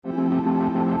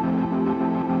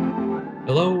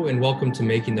Hello and welcome to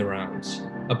Making the Rounds,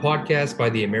 a podcast by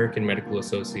the American Medical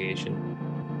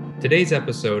Association. Today's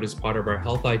episode is part of our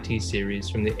Health IT series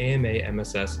from the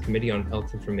AMA-MSS Committee on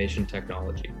Health Information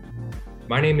Technology.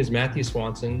 My name is Matthew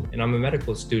Swanson, and I'm a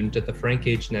medical student at the Frank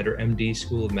H. Netter MD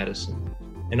School of Medicine,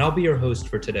 and I'll be your host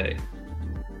for today.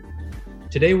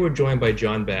 Today we're joined by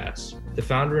John Bass, the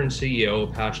founder and CEO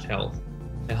of Hashed Health,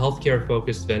 a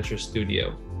healthcare-focused venture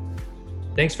studio.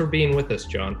 Thanks for being with us,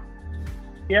 John.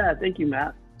 Yeah, thank you,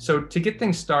 Matt. So to get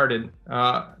things started,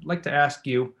 I'd like to ask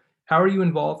you, how are you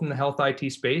involved in the health IT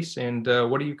space, and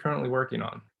what are you currently working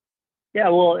on? Yeah,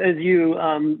 well, as you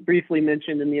briefly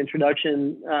mentioned in the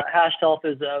introduction, Hashed Health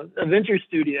is a venture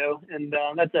studio, and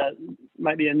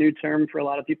might be a new term for a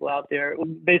lot of people out there.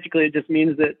 Basically, it just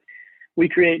means that we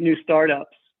create new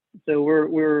startups. So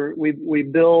we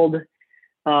build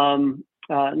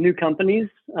new companies,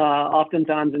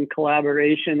 oftentimes in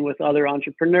collaboration with other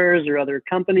entrepreneurs or other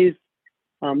companies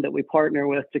that we partner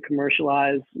with to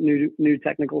commercialize new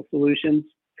technical solutions.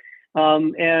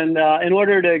 And in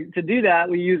order to do that,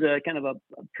 we use a kind of a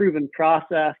proven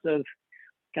process of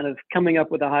kind of coming up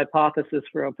with a hypothesis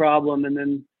for a problem and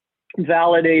then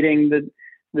validating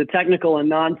the technical and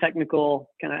non-technical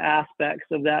kind of aspects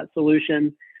of that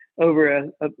solution over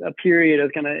a period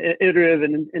of kind of iterative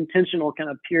and intentional kind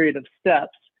of period of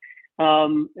steps.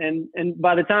 And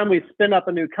by the time we spin up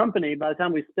a new company, by the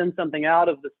time we spin something out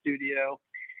of the studio,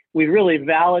 we've really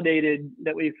validated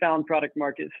that we've found product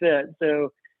market fit.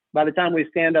 So by the time we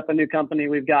stand up a new company,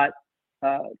 we've got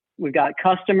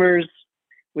customers,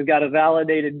 we've got a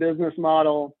validated business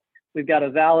model, we've got a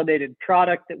validated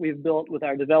product that we've built with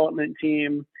our development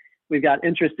team, we've got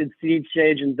interested seed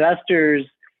stage investors,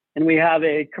 and we have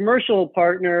a commercial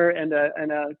partner and a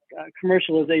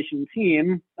commercialization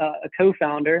team, a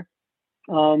co-founder,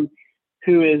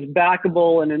 who is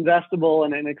backable and investable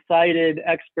and an excited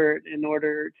expert in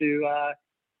order to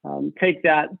take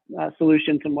that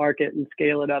solution to market and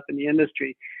scale it up in the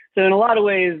industry. So in a lot of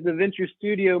ways, the venture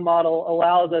studio model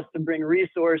allows us to bring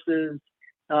resources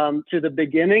to the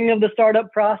beginning of the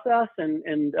startup process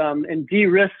and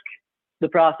de-risk the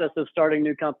process of starting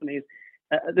new companies.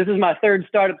 This is my third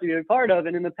startup to be a part of,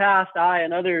 and in the past, I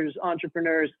and others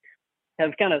entrepreneurs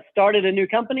have kind of started a new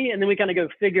company, and then we kind of go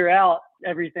figure out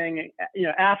everything,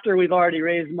 after we've already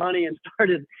raised money and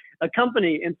started a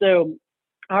company. And so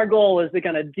our goal is to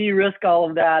kind of de-risk all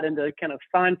of that and to kind of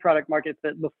find product market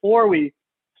fit before we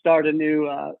start a new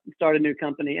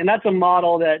company. And that's a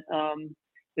model that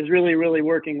is really, really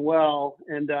working well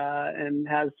and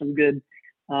has some good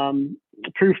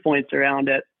proof points around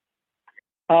it.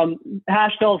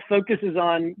 Hashed Health focuses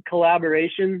on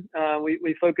collaboration.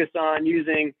 We focus on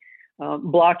using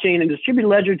blockchain and distributed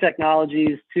ledger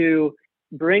technologies to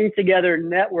bring together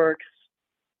networks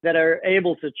that are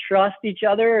able to trust each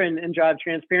other and drive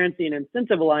transparency and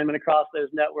incentive alignment across those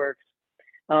networks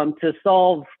to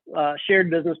solve shared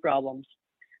business problems.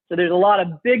 So there's a lot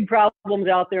of big problems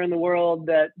out there in the world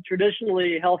that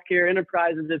traditionally healthcare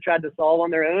enterprises have tried to solve on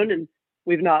their own, and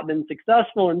we've not been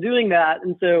successful in doing that.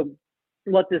 And so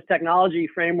what this technology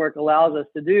framework allows us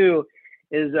to do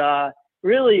is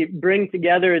really bring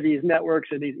together these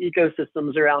networks or these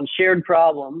ecosystems around shared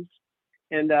problems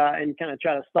and kind of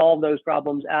try to solve those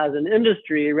problems as an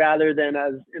industry rather than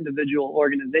as individual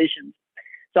organizations.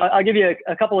 So I'll give you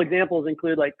a couple examples,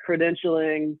 include like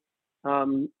credentialing,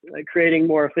 like creating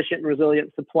more efficient and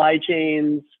resilient supply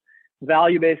chains,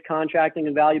 value-based contracting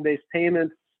and value-based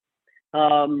payments,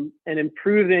 and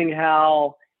improving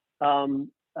how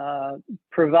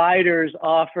providers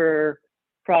offer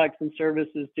products and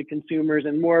services to consumers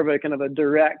in more of a kind of a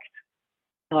direct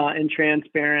and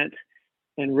transparent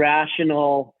and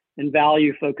rational and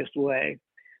value-focused way.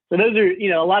 So those are,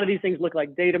 a lot of these things look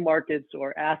like data markets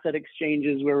or asset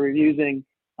exchanges where we're using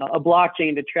a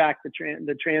blockchain to track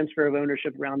the transfer of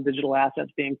ownership around digital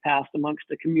assets being passed amongst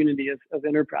a community of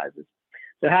enterprises.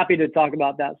 So happy to talk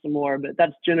about that some more, but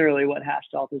that's generally what Hashed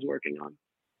Health is working on.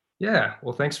 Yeah,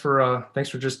 well, thanks for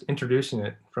just introducing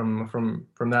it from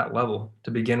that level to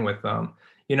begin with.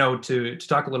 To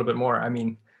talk a little bit more. I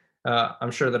mean, I'm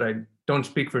sure that I don't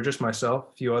speak for just myself,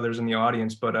 a few others in the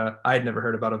audience, but I had never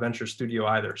heard about a venture studio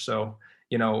either. So,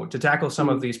 to tackle some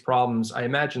of these problems, I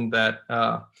imagine that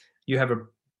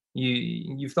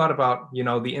you've thought about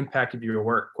the impact of your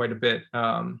work quite a bit.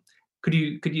 Could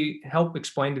you help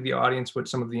explain to the audience what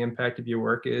some of the impact of your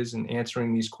work is in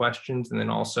answering these questions, and then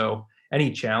also any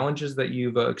challenges that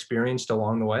you've experienced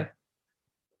along the way?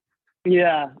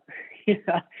 Yeah.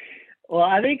 Well,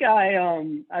 I think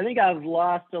I've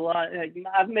lost a lot.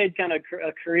 I've made kind of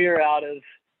a career out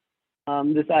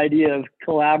of this idea of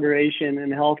collaboration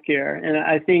in healthcare, and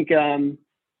I think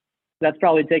that's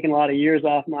probably taken a lot of years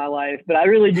off my life. But I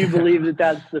really do believe that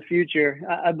that's the future.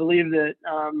 I believe that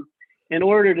in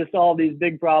order to solve these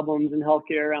big problems in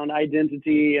healthcare around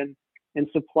identity and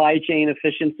supply chain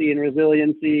efficiency and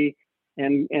resiliency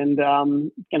and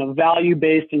kind of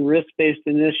value-based and risk-based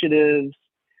initiatives,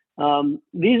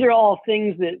 these are all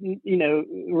things that, you know,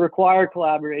 require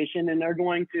collaboration and are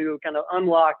going to kind of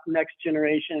unlock next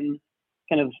generation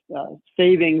kind of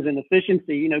savings and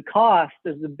efficiency. You know, cost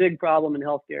is the big problem in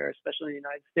healthcare, especially in the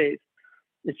United States.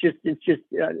 It's just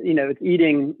you know, it's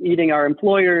eating our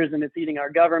employers and it's eating our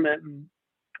government.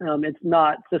 It's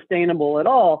not sustainable at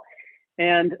all.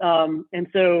 And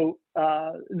so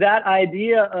that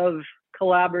idea of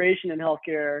collaboration in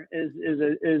healthcare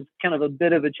is kind of a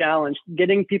bit of a challenge,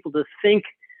 getting people to think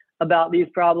about these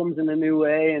problems in a new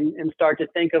way and start to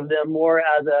think of them more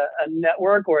as a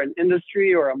network or an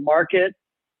industry or a market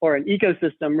or an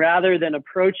ecosystem, rather than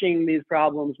approaching these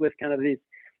problems with kind of these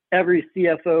every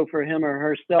CFO for him or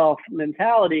herself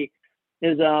mentality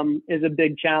is a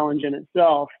big challenge in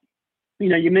itself. You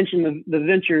know, you mentioned the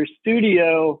venture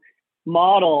studio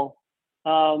model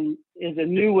is a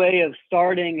new way of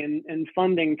starting and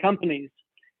funding companies.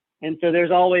 And so there's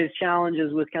always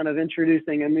challenges with kind of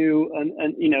introducing a new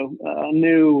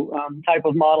type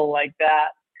of model like that.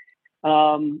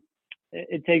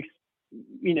 It takes,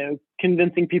 you know,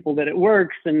 convincing people that it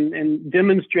works and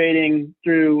demonstrating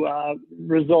through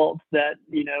results that,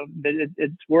 you know, that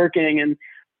it's working. And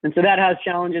so that has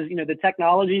challenges. You know, the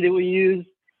technology that we use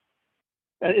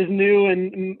is new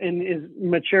and is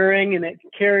maturing, and it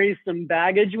carries some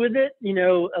baggage with it. You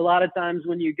know, a lot of times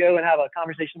when you go and have a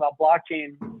conversation about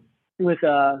blockchain with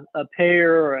a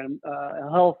payer or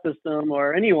a health system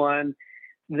or anyone,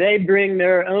 they bring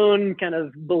their own kind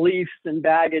of beliefs and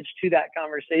baggage to that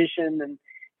conversation. And,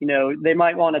 you know, they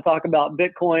might want to talk about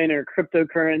Bitcoin or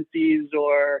cryptocurrencies,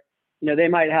 or, you know, they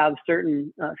might have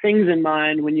certain things in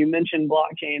mind when you mention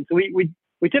blockchain. So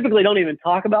we typically don't even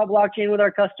talk about blockchain with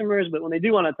our customers, but when they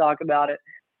do want to talk about it,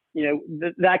 you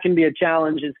know, that can be a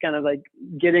challenge. It's kind of like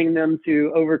getting them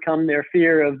to overcome their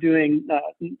fear of doing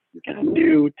kind of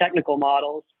new technical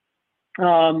models.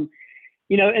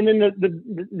 You know, and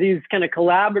then these kind of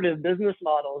collaborative business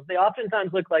models, they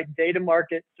oftentimes look like data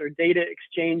markets or data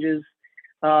exchanges.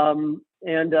 And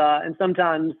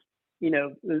sometimes, you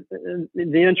know,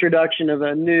 the introduction of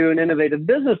a new and innovative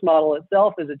business model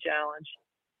itself is a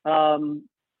challenge.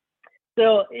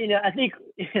 So, you know, I think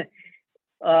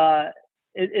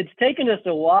it's taken us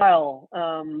a while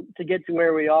to get to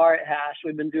where we are at Hash.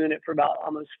 We've been doing it for about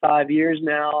almost 5 years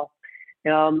now.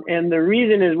 And the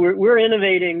reason is we're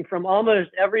innovating from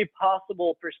almost every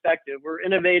possible perspective. We're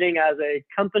innovating as a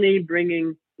company,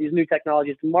 bringing these new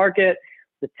technologies to market.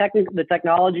 The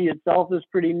technology itself is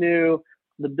pretty new.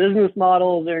 The business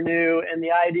models are new, and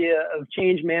the idea of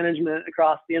change management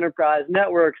across the enterprise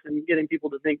networks and getting people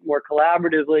to think more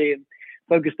collaboratively and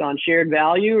focused on shared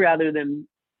value rather than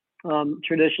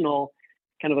traditional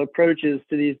kind of approaches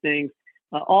to these things.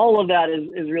 All of that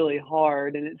is really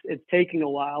hard, and it's taking a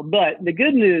while. But the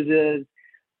good news is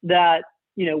that,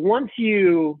 you know, once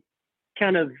you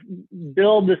kind of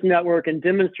build this network and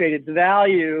demonstrate its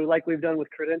value, like we've done with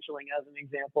credentialing as an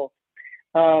example,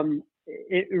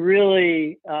 it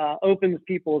really opens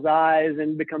people's eyes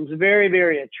and becomes very,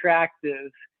 very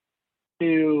attractive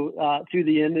to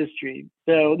the industry.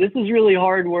 So this is really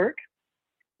hard work.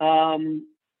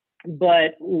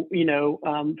 But, you know,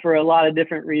 for a lot of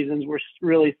different reasons, we're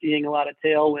really seeing a lot of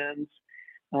tailwinds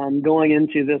going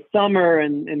into this summer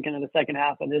and kind of the second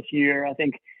half of this year. I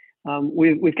think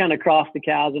we've kind of crossed the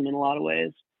chasm in a lot of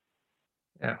ways.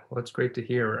 Yeah, well, it's great to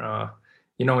hear.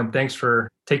 You know, and thanks for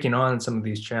taking on some of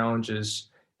these challenges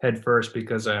head first,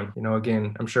 because, you know,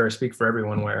 again, I'm sure I speak for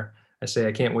everyone where I say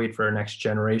I can't wait for our next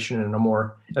generation and a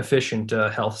more efficient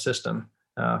health system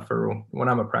for when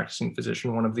I'm a practicing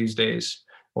physician one of these days,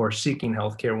 or seeking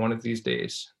healthcare one of these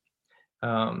days.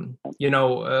 You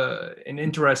know, an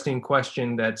interesting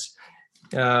question that's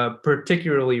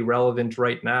particularly relevant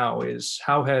right now is,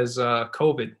 how has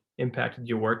COVID impacted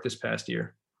your work this past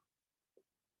year?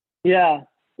 Yeah,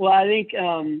 well, I think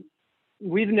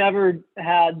we've never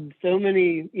had so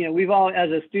many, you know,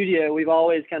 as a studio, we've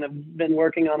always kind of been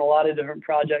working on a lot of different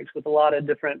projects with a lot of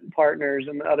different partners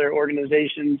and other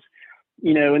organizations.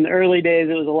 You know, in the early days,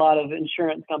 it was a lot of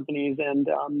insurance companies and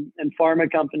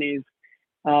pharma companies.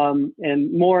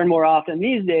 And more often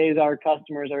these days, our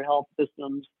customers are health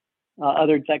systems,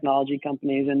 other technology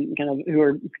companies, and kind of who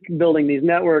are building these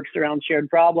networks around shared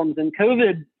problems. And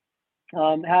COVID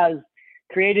has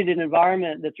created an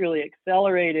environment that's really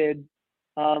accelerated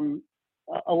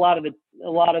a lot of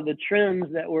the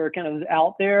trends that were kind of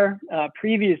out there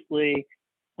previously.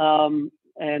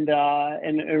 and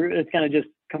it's kind of just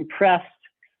compressed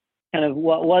kind of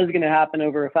what was going to happen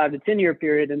over a 5 to 10 year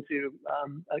period into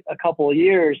a couple of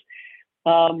years.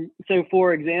 So,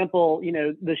 for example,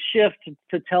 the shift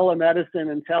to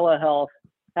telemedicine and telehealth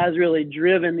has really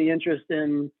driven the interest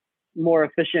in more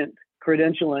efficient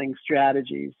credentialing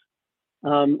strategies.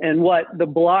 And what the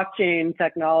blockchain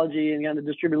technology and the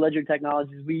distributed ledger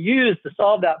technologies we use to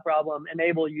solve that problem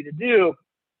enable you to do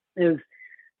is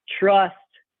trust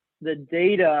the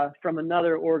data from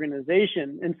another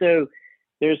organization. And so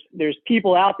there's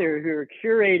people out there who are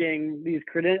curating these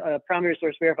primary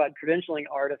source verified credentialing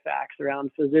artifacts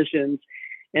around physicians,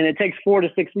 and it takes 4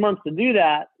 to 6 months to do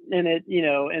that. And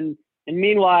and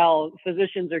meanwhile,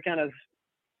 physicians are kind of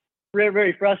very,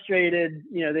 very frustrated.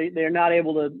 They're not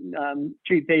able to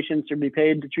treat patients or be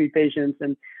paid to treat patients,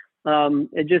 and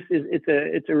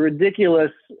it's a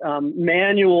ridiculous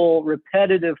manual,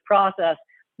 repetitive process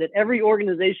that every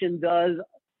organization does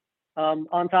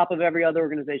on top of every other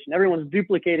organization. Everyone's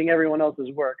duplicating everyone else's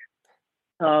work.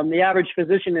 The average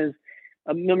physician is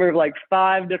a member of like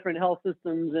 5 different health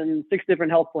systems and 6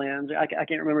 different health plans. I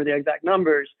can't remember the exact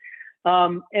numbers,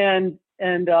 and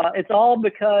it's all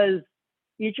because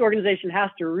each organization has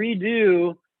to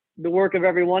redo the work of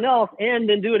everyone else and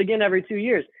then do it again every 2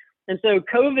 years. And so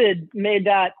COVID made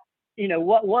that,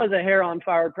 what was a hair on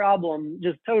fire problem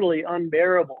just totally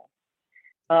unbearable,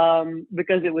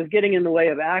 because it was getting in the way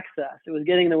of access. It was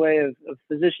getting in the way of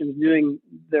physicians doing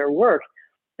their work,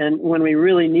 and when we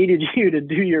really needed you to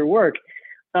do your work.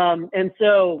 And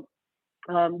so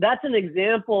that's an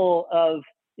example of,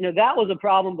 that was a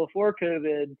problem before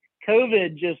COVID.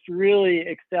 COVID just really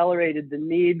accelerated the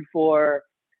need for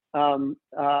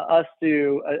us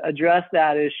to address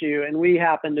that issue. And we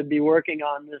happen to be working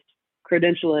on this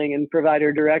credentialing and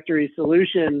provider directory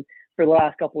solution for the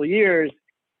last couple of years.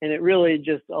 And it really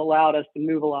just allowed us to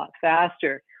move a lot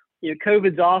faster.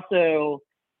 COVID's also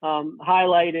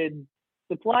highlighted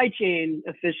supply chain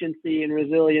efficiency and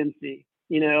resiliency.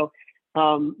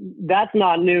 That's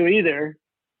not new either.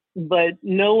 But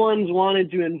no one's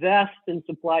wanted to invest in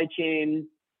supply chain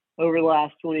over the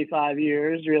last 25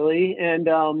 years, really. And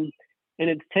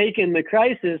it's taken the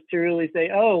crisis to really say,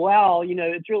 oh, wow,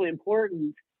 it's really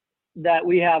important that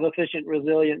we have efficient,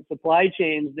 resilient supply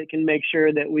chains that can make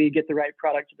sure that we get the right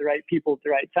product to the right people at the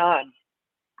right time.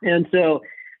 And so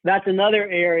that's another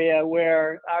area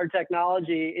where our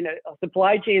technology,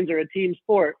 supply chains are a team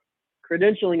sport.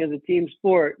 Credentialing is a team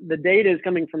sport. The data is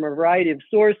coming from a variety of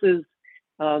sources.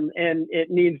 And it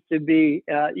needs to be,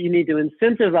 you need to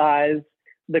incentivize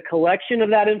the collection of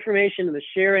that information and the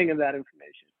sharing of that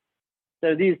information.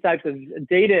 So these types of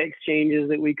data exchanges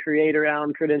that we create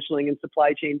around credentialing and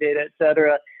supply chain data, et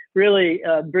cetera, really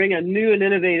bring a new and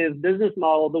innovative business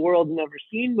model the world's never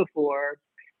seen before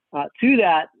to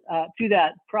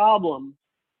that problem.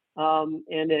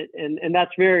 And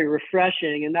that's very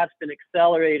refreshing, and that's been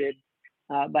accelerated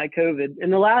by COVID.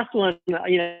 And the last one,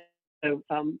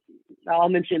 I'll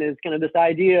mention is kind of this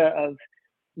idea of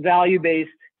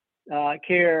value-based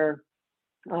care,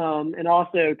 and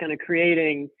also kind of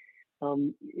creating,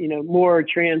 more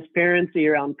transparency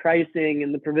around pricing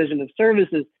and the provision of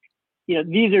services.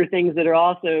 These are things that are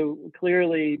also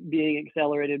clearly being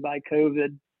accelerated by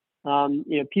COVID.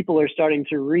 People are starting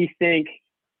to rethink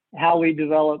how we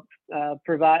develop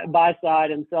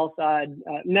buy-side and sell-side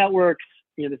networks.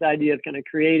 This idea of kind of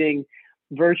creating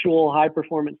virtual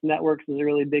high-performance networks is a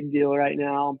really big deal right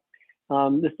now.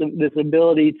 This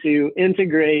ability to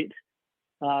integrate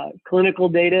clinical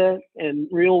data and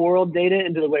real-world data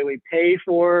into the way we pay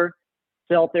for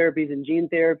cell therapies and gene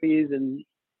therapies and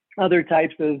other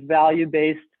types of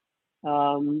value-based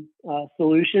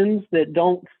solutions that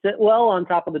don't sit well on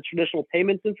top of the traditional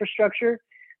payments infrastructure.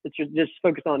 It's just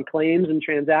focused on claims and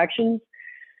transactions.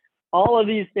 All of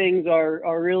these things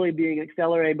are really being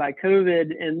accelerated by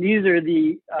COVID, and these are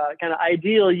the kind of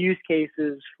ideal use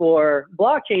cases for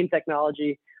blockchain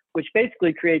technology, which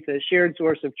basically creates a shared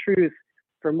source of truth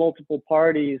for multiple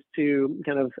parties to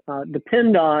kind of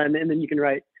depend on, and then you can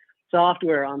write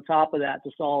software on top of that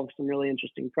to solve some really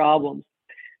interesting problems.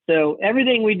 So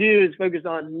everything we do is focused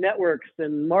on networks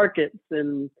and markets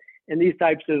and these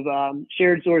types of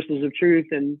shared sources of truth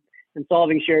and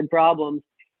solving shared problems.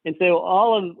 And so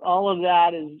all of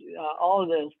that is all of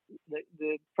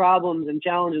the problems and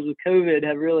challenges with COVID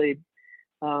have really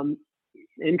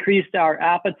increased our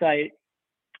appetite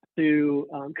to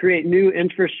create new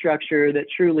infrastructure that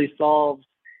truly solves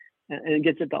and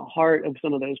gets at the heart of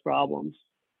some of those problems.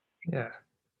 Yeah.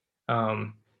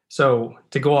 So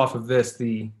to go off of this,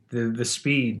 the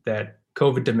speed that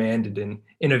COVID demanded in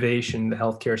innovation in the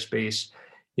healthcare space,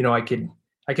 I could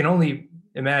I can only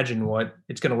imagine what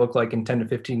it's going to look like in 10 to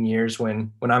 15 years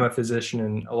when I'm a physician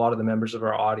and a lot of the members of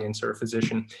our audience are a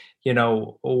physician.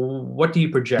 What do you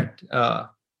project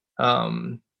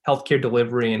healthcare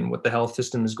delivery and what the health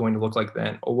system is going to look like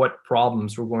then, or what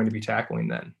problems we're going to be tackling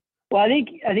then? Well, I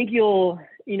think you'll,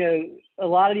 a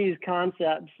lot of these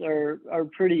concepts are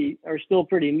still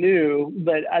pretty new,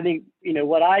 but I think,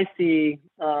 what I see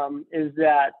is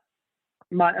that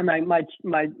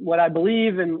what I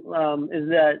believe in is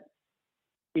that,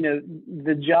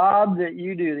 the job that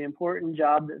you do, the important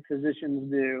job that physicians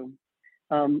do,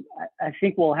 I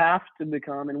think will have to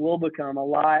become and will become a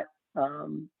lot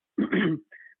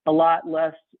a lot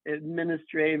less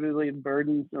administratively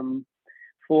burdensome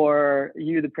for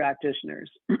you, the practitioners.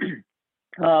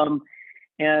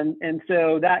 And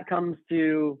so that comes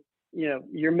to,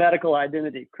 your medical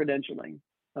identity credentialing,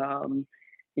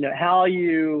 how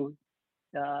you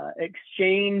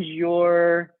exchange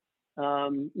your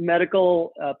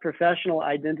medical professional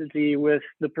identity with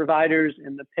the providers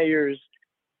and the payers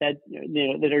that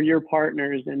that are your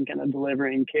partners in kind of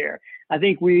delivering care. I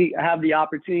think we have the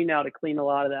opportunity now to clean a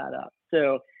lot of that up.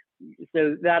 So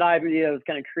that idea of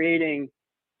kind of creating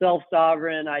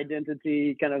self-sovereign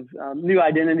identity, kind of new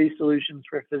identity solutions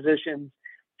for physicians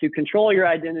to control your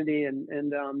identity and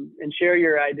share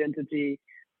your identity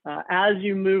as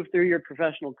you move through your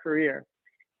professional career.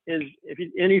 Is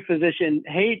any physician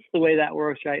hates the way that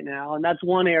works right now, and that's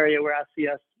one area where I see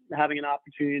us having an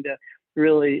opportunity to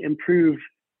really improve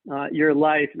your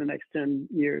life in the next 10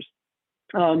 years.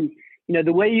 The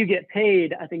way you get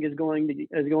paid, I think, is going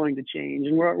to change,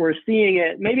 and we're seeing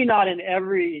it. Maybe not in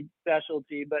every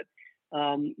specialty, but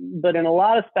in a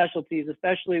lot of specialties,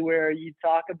 especially where you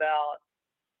talk about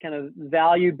kind of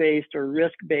value-based or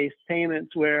risk-based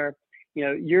payments, where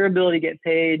your ability to get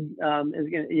paid you're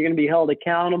going to be held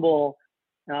accountable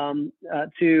to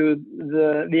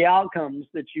the outcomes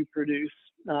that you produce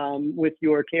with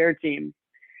your care team,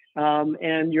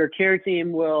 and your care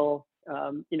team will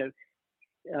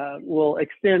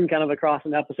extend kind of across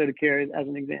an episode of care, as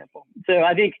an example. So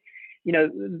I think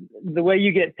the way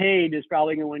you get paid is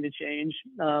probably going to change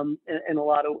in a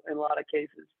lot of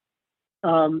cases.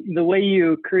 The way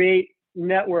you create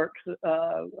networks,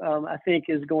 I think,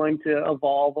 is going to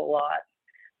evolve a lot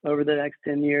over the next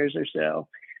 10 years or so.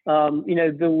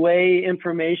 The way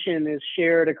information is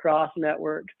shared across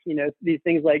networks, these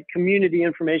things like community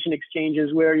information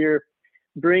exchanges, where you're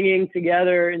bringing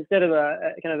together, instead of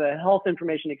a kind of a health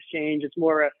information exchange, it's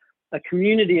more a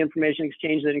community information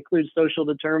exchange that includes social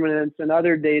determinants and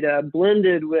other data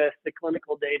blended with the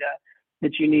clinical data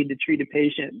that you need to treat a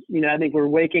patient. I think we're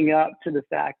waking up to the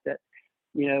fact that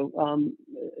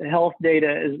health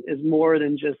data is more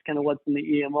than just kind of what's in the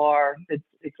EMR.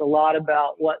 It's a lot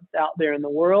about what's out there in the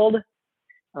world,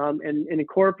 and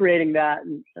incorporating that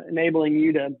and enabling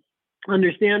you to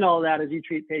understand all of that as you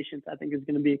treat patients, I think, is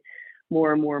going to be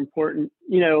more and more important.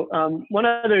 One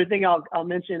other thing I'll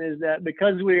mention is that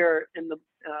because we are in the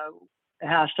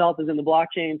Hashed Health is in the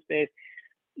blockchain space,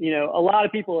 a lot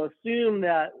of people assume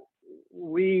that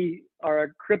we are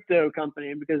a crypto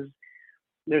company because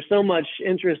there's so much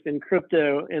interest in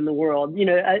crypto in the world.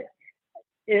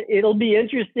 It'll be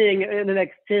interesting in the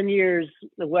next 10 years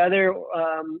whether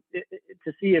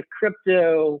to see if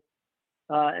crypto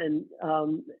and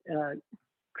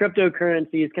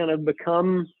cryptocurrencies kind of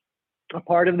become a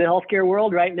part of the healthcare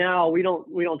world. Right now, we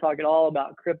don't talk at all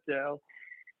about crypto.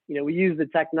 We use the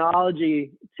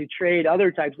technology to trade other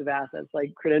types of assets,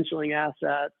 like credentialing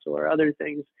assets or other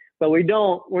things, but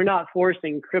we're not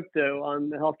forcing crypto on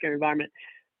the healthcare environment.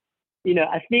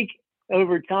 I think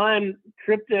over time,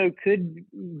 crypto could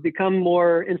become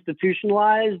more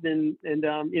institutionalized, and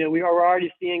we're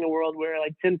already seeing a world where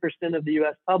like 10% of the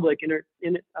U.S. public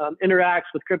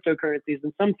interacts with cryptocurrencies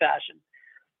in some fashion,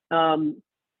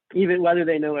 even whether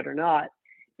they know it or not.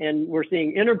 And we're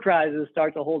seeing enterprises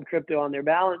start to hold crypto on their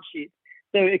balance sheets.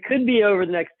 So it could be over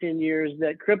the next 10 years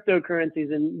that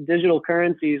cryptocurrencies and digital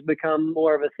currencies become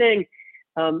more of a thing.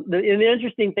 The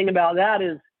interesting thing about that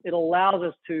is it allows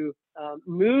us to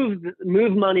move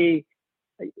money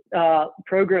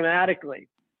programmatically.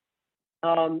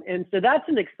 And so that's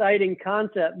an exciting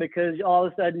concept, because all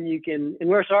of a sudden you can, and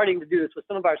we're starting to do this with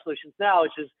some of our solutions now,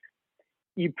 which is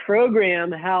you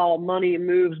program how money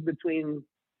moves between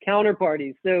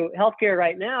counterparties. So healthcare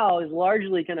right now is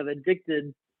largely kind of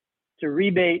addicted to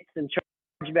rebates and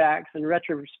chargebacks and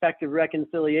retrospective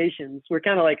reconciliations. We're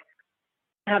kind of like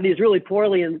have these really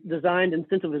poorly designed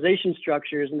incentivization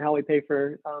structures in how we pay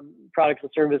for products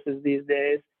and services these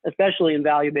days, especially in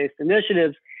value-based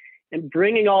initiatives, and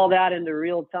bringing all that into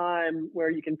real time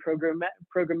where you can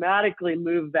programmatically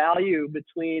move value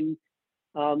between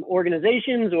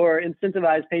organizations or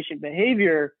incentivize patient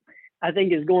behavior, I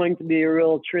think is going to be a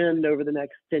real trend over the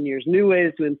next 10 years. New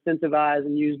ways to incentivize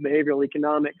and use behavioral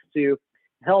economics to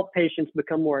help patients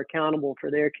become more accountable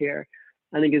for their care,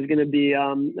 I think is going to be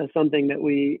something that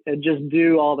we just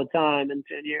do all the time in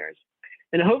 10 years.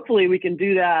 And hopefully we can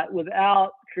do that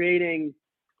without creating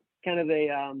kind of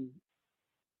a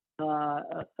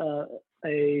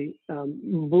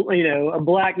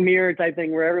Black Mirror type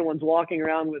thing where everyone's walking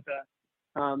around with a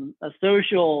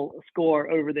social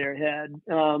score over their head.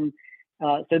 So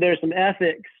there's some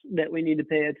ethics that we need to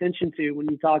pay attention to when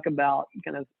you talk about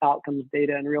kind of outcomes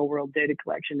data and real world data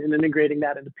collection and integrating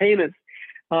that into payments.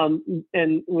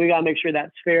 And we got to make sure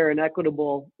that's fair and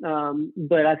equitable.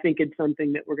 But I think it's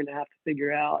something that we're going to have to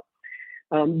figure out.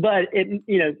 But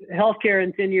healthcare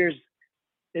in 10 years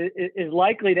is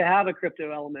likely to have a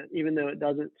crypto element, even though it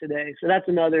doesn't today. So that's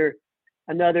another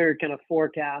kind of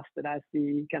forecast that I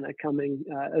see kind of coming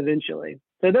eventually.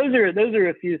 So those are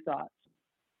a few thoughts.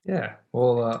 Yeah.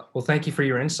 Well, thank you for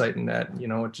your insight in that.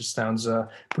 It just sounds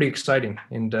pretty exciting,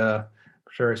 and I'm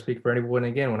sure I speak for anyone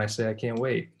again when I say I can't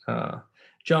wait.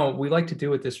 John, what we like to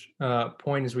do at this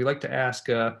point is we like to ask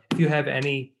if you have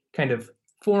any kind of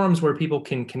forums where people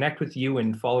can connect with you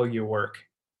and follow your work.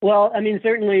 Well, I mean,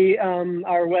 certainly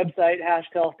our website,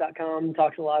 hashedhealth.com,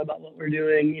 talks a lot about what we're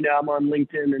doing. I'm on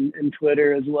LinkedIn and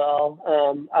Twitter as well.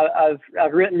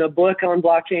 I've written a book on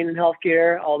blockchain and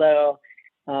healthcare, although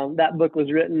that book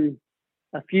was written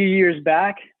a few years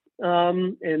back.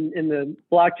 In the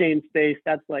blockchain space,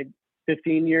 that's like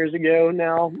 15 years ago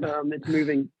now. It's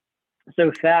moving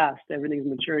so fast. Everything's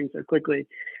maturing so quickly.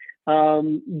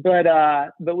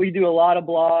 But we do a lot of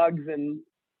blogs, and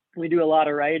we do a lot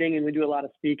of writing, and we do a lot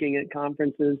of speaking at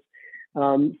conferences.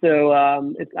 I'm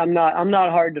not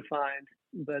hard to find,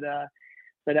 but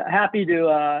happy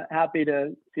to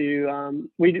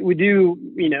we do,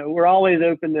 we're always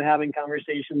open to having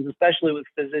conversations, especially with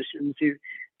physicians who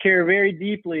care very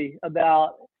deeply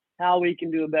about how we can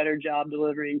do a better job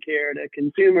delivering care to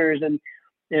consumers. And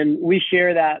we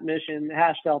share that mission.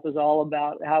 Hashed Health is all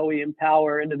about how we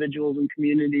empower individuals and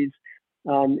communities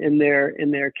in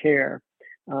their care.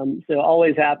 So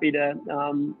always happy to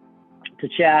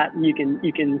chat. You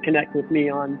can connect with me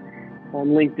on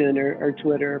LinkedIn or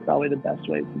Twitter, probably the best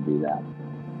ways to do that.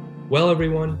 Well,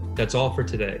 everyone, that's all for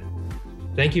today.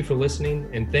 Thank you for listening,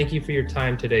 and thank you for your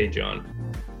time today, John.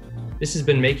 This has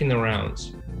been Making the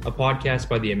Rounds, a podcast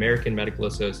by the American Medical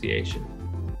Association.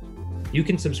 You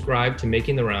can subscribe to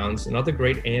Making the Rounds and other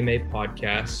great AMA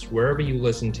podcasts wherever you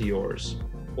listen to yours,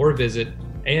 or visit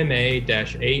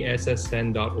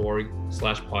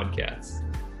ama-assn.org/podcasts.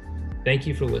 Thank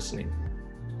you for listening.